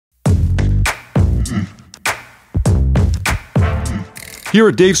Here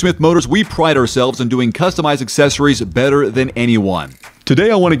at Dave Smith Motors, we pride ourselves on doing customized accessories better than anyone.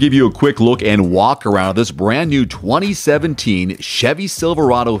 Today I want to give you a quick look and walk around of this brand new 2017 Chevy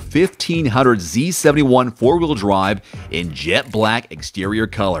Silverado 1500 Z71 4-wheel drive in jet black exterior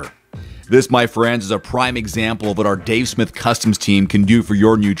color. This, my friends, is a prime example of what our Dave Smith Customs team can do for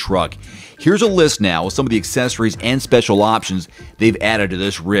your new truck. Here's a list now of some of the accessories and special options they've added to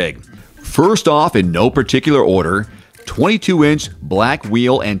this rig. First off, in no particular order, 22-inch black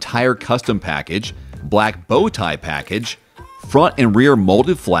wheel and tire custom package, black bow tie package, front and rear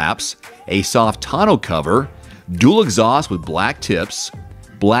molded flaps, a soft tonneau cover, dual exhaust with black tips,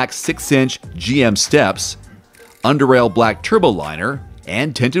 black 6-inch GM steps, underrail black turbo liner,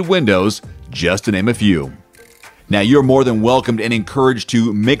 and tinted windows, just to name a few. Now, you're more than welcomed and encouraged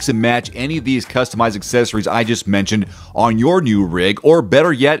to mix and match any of these customized accessories I just mentioned on your new rig, or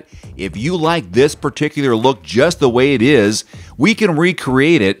better yet, if you like this particular look just the way it is, we can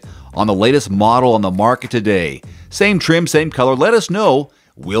recreate it on the latest model on the market today. Same trim, same color, let us know.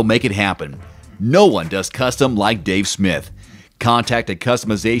 We'll make it happen. No one does custom like Dave Smith. Contact a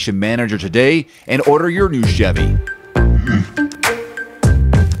customization manager today and order your new Chevy.